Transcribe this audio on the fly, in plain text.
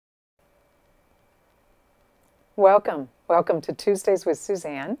Welcome. Welcome to Tuesdays with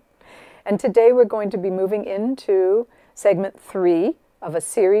Suzanne. And today we're going to be moving into segment 3 of a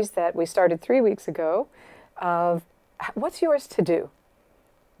series that we started 3 weeks ago of what's yours to do.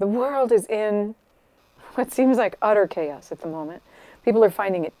 The world is in what seems like utter chaos at the moment. People are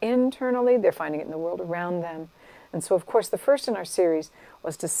finding it internally, they're finding it in the world around them. And so, of course, the first in our series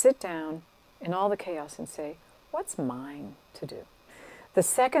was to sit down in all the chaos and say, what's mine to do? The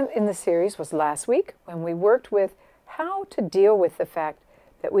second in the series was last week when we worked with how to deal with the fact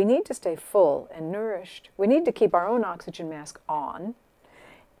that we need to stay full and nourished. We need to keep our own oxygen mask on,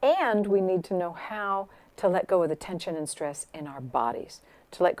 and we need to know how to let go of the tension and stress in our bodies,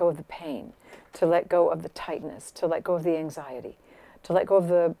 to let go of the pain, to let go of the tightness, to let go of the anxiety, to let go of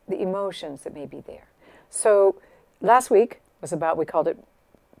the emotions that may be there. So last week was about, we called it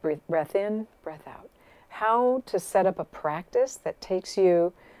breath in, breath out. How to set up a practice that takes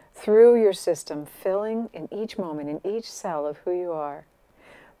you through your system, filling in each moment, in each cell of who you are,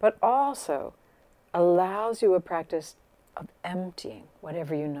 but also allows you a practice of emptying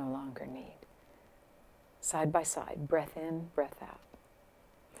whatever you no longer need. Side by side, breath in, breath out.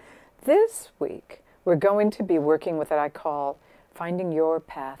 This week, we're going to be working with what I call finding your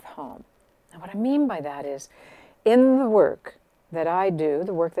path home. And what I mean by that is, in the work that I do,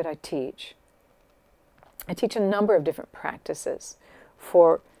 the work that I teach a number of different practices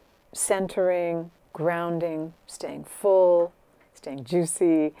for centering, grounding, staying full, staying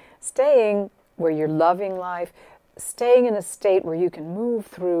juicy, staying where you're loving life, staying in a state where you can move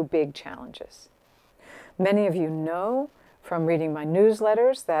through big challenges. Many of you know from reading my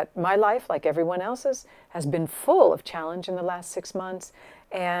newsletters that my life, like everyone else's, has been full of challenge in the last 6 months,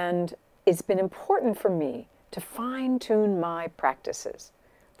 and it's been important for me to fine-tune my practices,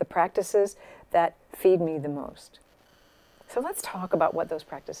 the practices that feed me the most. So let's talk about what those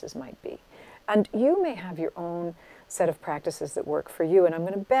practices might be. And you may have your own set of practices that work for you, and I'm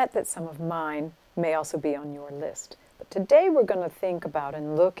going to bet that some of mine may also be on your list. But today we're going to think about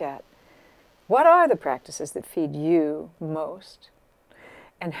and look at what are the practices that feed you most,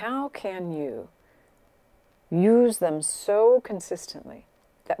 and how can you use them so consistently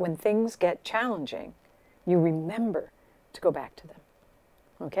that when things get challenging, you remember to go back to them.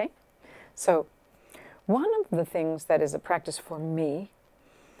 Okay? So, one of the things that is a practice for me,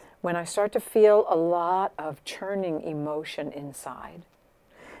 when I start to feel a lot of churning emotion inside,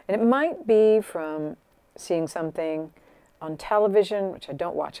 and it might be from seeing something on television, which I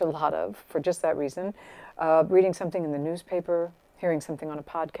don't watch a lot of for just that reason, reading something in the newspaper, hearing something on a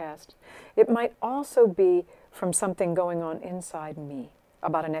podcast. It might also be from something going on inside me,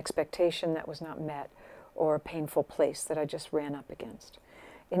 about an expectation that was not met, or a painful place that I just ran up against.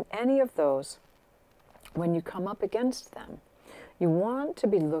 In any of those, when you come up against them, you want to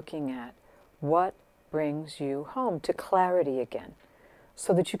be looking at what brings you home to clarity again,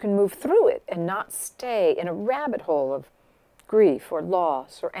 so that you can move through it and not stay in a rabbit hole of grief or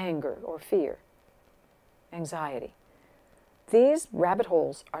loss or anger or fear, anxiety. These rabbit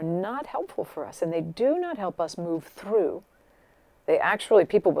holes are not helpful for us, and they do not help us move through. They actually,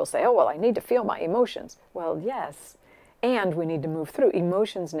 people will say, oh, well, I need to feel my emotions. Well, yes, and we need to move through.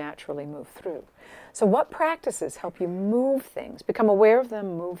 Emotions naturally move through. So what practices help you move things, become aware of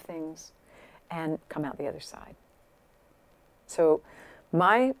them, move things, and come out the other side? So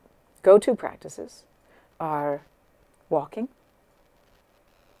my go-to practices are walking,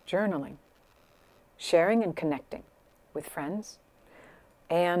 journaling, sharing and connecting with friends,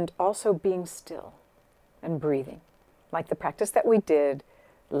 and also being still and breathing, like the practice that we did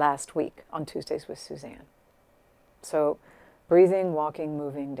last week on Tuesdays with Suzanne. So breathing, walking,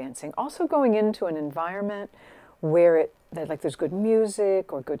 moving, dancing. Also going into an environment where there's good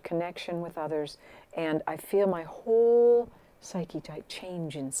music or good connection with others, and I feel my whole psyche type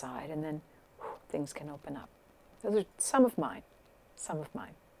change inside, and then things can open up. Those are some of mine.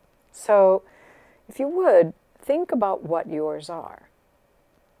 So if you would, think about what yours are.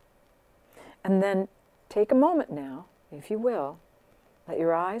 And then take a moment now, if you will, let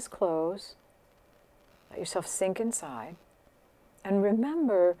your eyes close, let yourself sink inside, and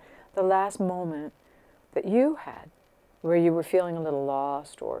remember the last moment that you had where you were feeling a little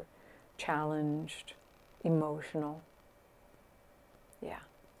lost or challenged, emotional. Yeah.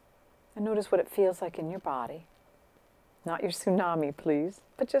 And notice what it feels like in your body. Not your tsunami, please,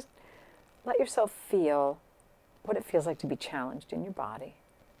 but just let yourself feel what it feels like to be challenged in your body.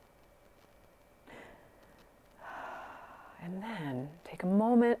 And then take a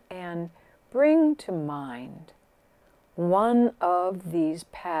moment and bring to mind one of these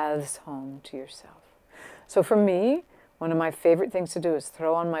paths home to yourself. So for me, one of my favorite things to do is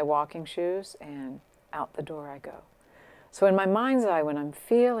throw on my walking shoes and out the door I go. So in my mind's eye, when I'm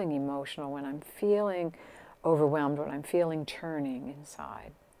feeling emotional, when I'm feeling overwhelmed, when I'm feeling churning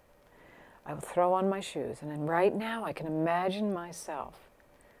inside, I will throw on my shoes. And then right now I can imagine myself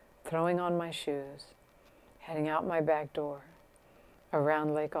throwing on my shoes, heading out my back door,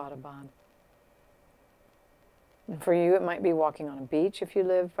 around Lake Audubon. And for you, it might be walking on a beach if you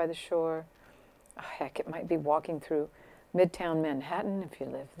live by the shore. Oh, heck, it might be walking through Midtown Manhattan if you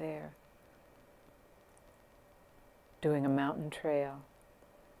live there. Doing a mountain trail.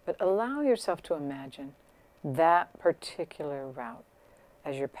 But allow yourself to imagine that particular route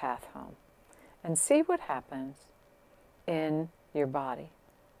as your path home. And see what happens in your body.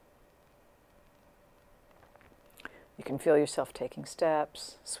 You can feel yourself taking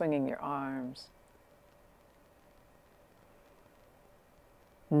steps, swinging your arms,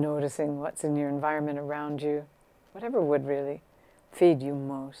 noticing what's in your environment around you, whatever would really feed you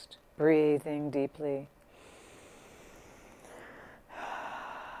most. Breathing deeply.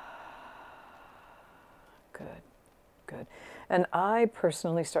 Good, good. And I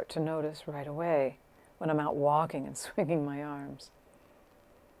personally start to notice right away when I'm out walking and swinging my arms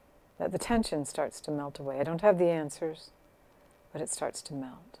that the tension starts to melt away. I don't have the answers, but it starts to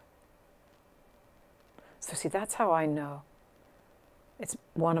melt. So see, that's how I know it's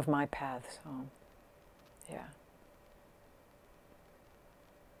one of my paths home. Yeah.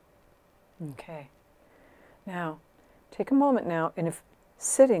 Okay. Now, take a moment now, and if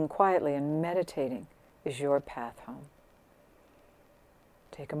sitting quietly and meditating is your path home,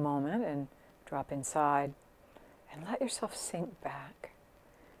 take a moment and drop inside and let yourself sink back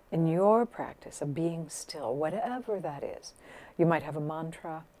in your practice of being still, whatever that is. You might have a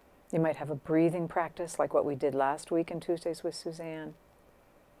mantra, you might have a breathing practice like what we did last week in Tuesdays with Suzanne.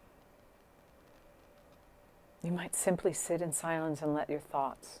 You might simply sit in silence and let your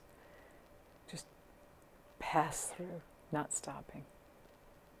thoughts just pass through, not stopping.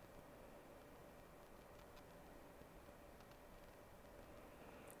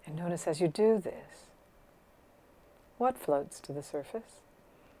 And notice as you do this, what floats to the surface?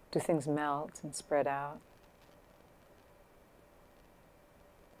 Do things melt and spread out?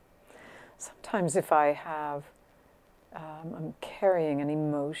 Sometimes if I have, I'm carrying an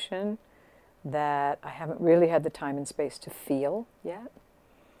emotion that I haven't really had the time and space to feel yet,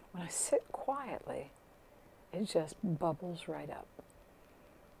 when I sit quietly, it just bubbles right up.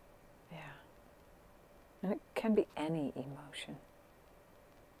 Yeah. And it can be any emotion.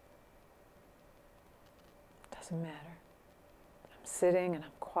 Doesn't matter. I'm sitting and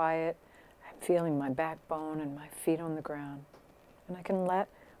I'm quiet. I'm feeling my backbone and my feet on the ground. And I can let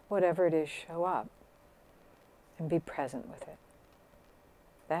whatever it is show up and be present with it.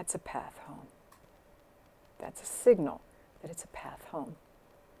 That's a path home. That's a signal that it's a path home.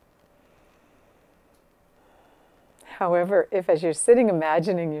 However, if as you're sitting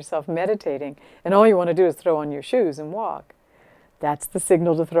imagining yourself meditating and all you want to do is throw on your shoes and walk, that's the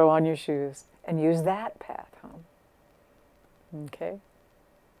signal to throw on your shoes and use that path home. Okay?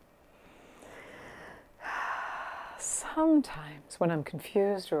 Sometimes when I'm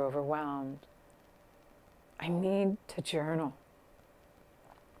confused or overwhelmed, I need to journal.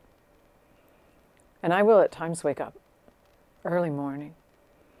 And I will at times wake up early morning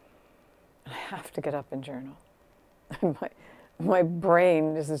and I have to get up and journal. My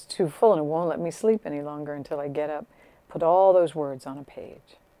brain is too full and it won't let me sleep any longer until I get up, put all those words on a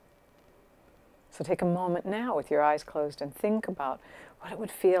page. So take a moment now with your eyes closed and think about what it would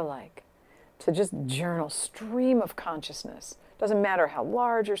feel like to just journal, stream of consciousness. Doesn't matter how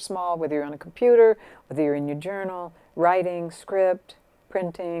large or small, whether you're on a computer, whether you're in your journal, writing, script,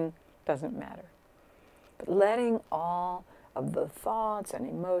 printing, doesn't matter. But letting all of the thoughts and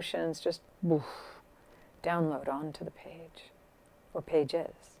emotions just download onto the page or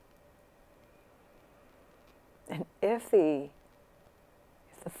pages. And if the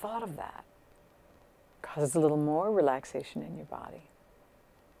thought of that causes a little more relaxation in your body,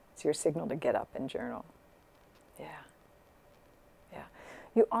 it's your signal to get up and journal. Yeah. Yeah.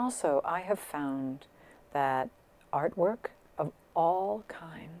 You also, I have found that artwork of all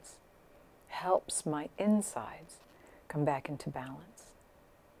kinds helps my insides come back into balance.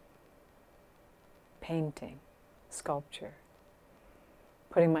 Painting, sculpture,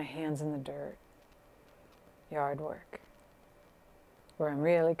 putting my hands in the dirt, yard work, where I'm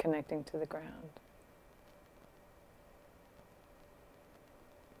really connecting to the ground.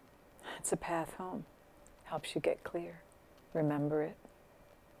 It's a path home. Helps you get clear. Remember it.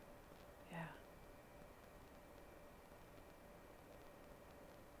 Yeah.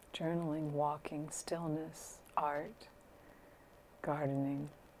 Journaling, walking, stillness, art, gardening.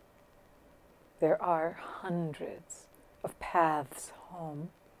 There are hundreds of paths home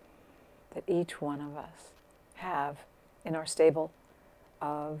that each one of us have in our stable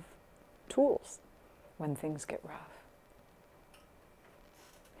of tools when things get rough.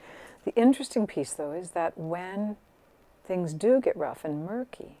 The interesting piece, though, is that when things do get rough and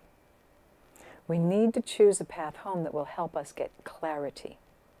murky, we need to choose a path home that will help us get clarity.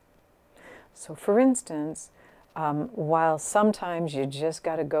 So, for instance, while sometimes you just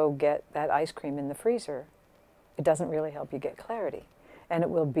got to go get that ice cream in the freezer, it doesn't really help you get clarity. And it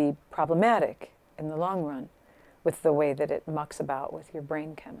will be problematic in the long run with the way that it mucks about with your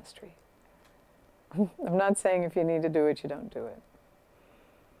brain chemistry. I'm not saying if you need to do it, you don't do it.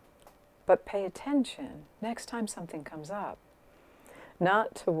 But pay attention next time something comes up,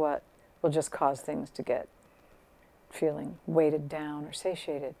 not to what will just cause things to get feeling weighted down or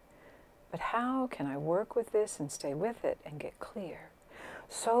satiated, but how can I work with this and stay with it and get clear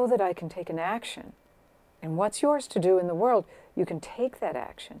so that I can take an action. And what's yours to do in the world, you can take that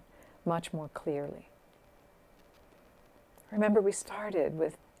action much more clearly. Remember, we started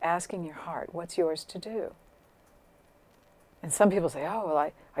with asking your heart, what's yours to do? And some people say, oh, well,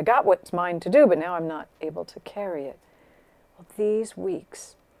 I got what's mine to do, but now I'm not able to carry it. Well, these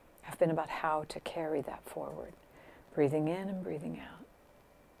weeks have been about how to carry that forward, breathing in and breathing out,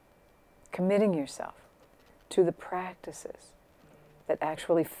 committing yourself to the practices that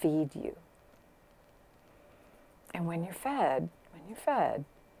actually feed you. And when you're fed,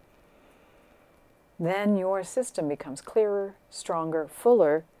 then your system becomes clearer, stronger,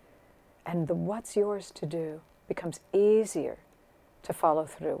 fuller, and the what's yours to do becomes easier to follow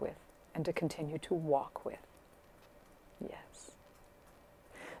through with and to continue to walk with. Yes.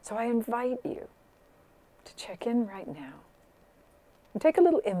 So I invite you to check in right now and take a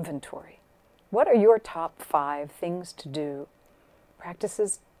little inventory. What are your top 5 things to do,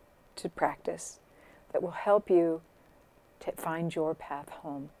 practices to practice, that will help you to find your path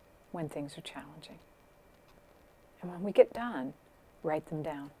home when things are challenging? And when we get done, write them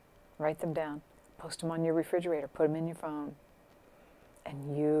down. Write them down. Post them on your refrigerator. Put them in your phone.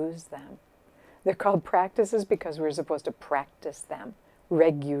 And use them. They're called practices because we're supposed to practice them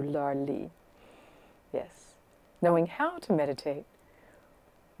regularly. Yes. Knowing how to meditate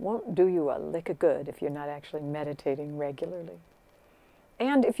won't do you a lick of good if you're not actually meditating regularly.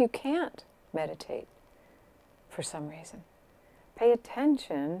 And if you can't meditate for some reason, pay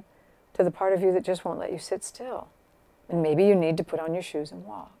attention to the part of you that just won't let you sit still. And maybe you need to put on your shoes and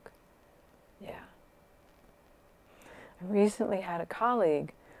walk. Yeah. I recently had a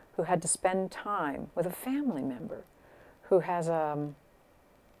colleague who had to spend time with a family member who has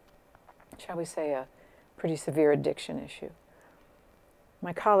shall we say, a pretty severe addiction issue.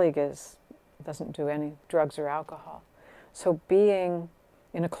 My colleague doesn't do any drugs or alcohol. So being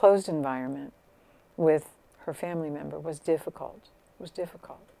in a closed environment with her family member was difficult. It was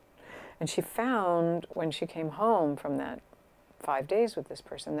difficult. And she found when she came home from that 5 days with this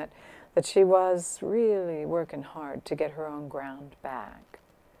person that she was really working hard to get her own ground back.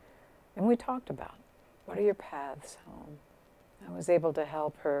 And we talked about, what are your paths home? I was able to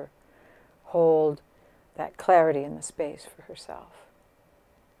help her hold that clarity in the space for herself.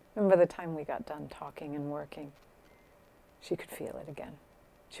 And by the time we got done talking and working, she could feel it again.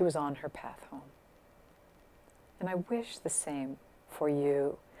 She was on her path home. And I wish the same for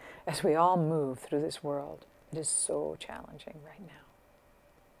you as we all move through this world. It is so challenging right now.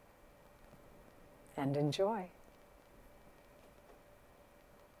 And enjoy.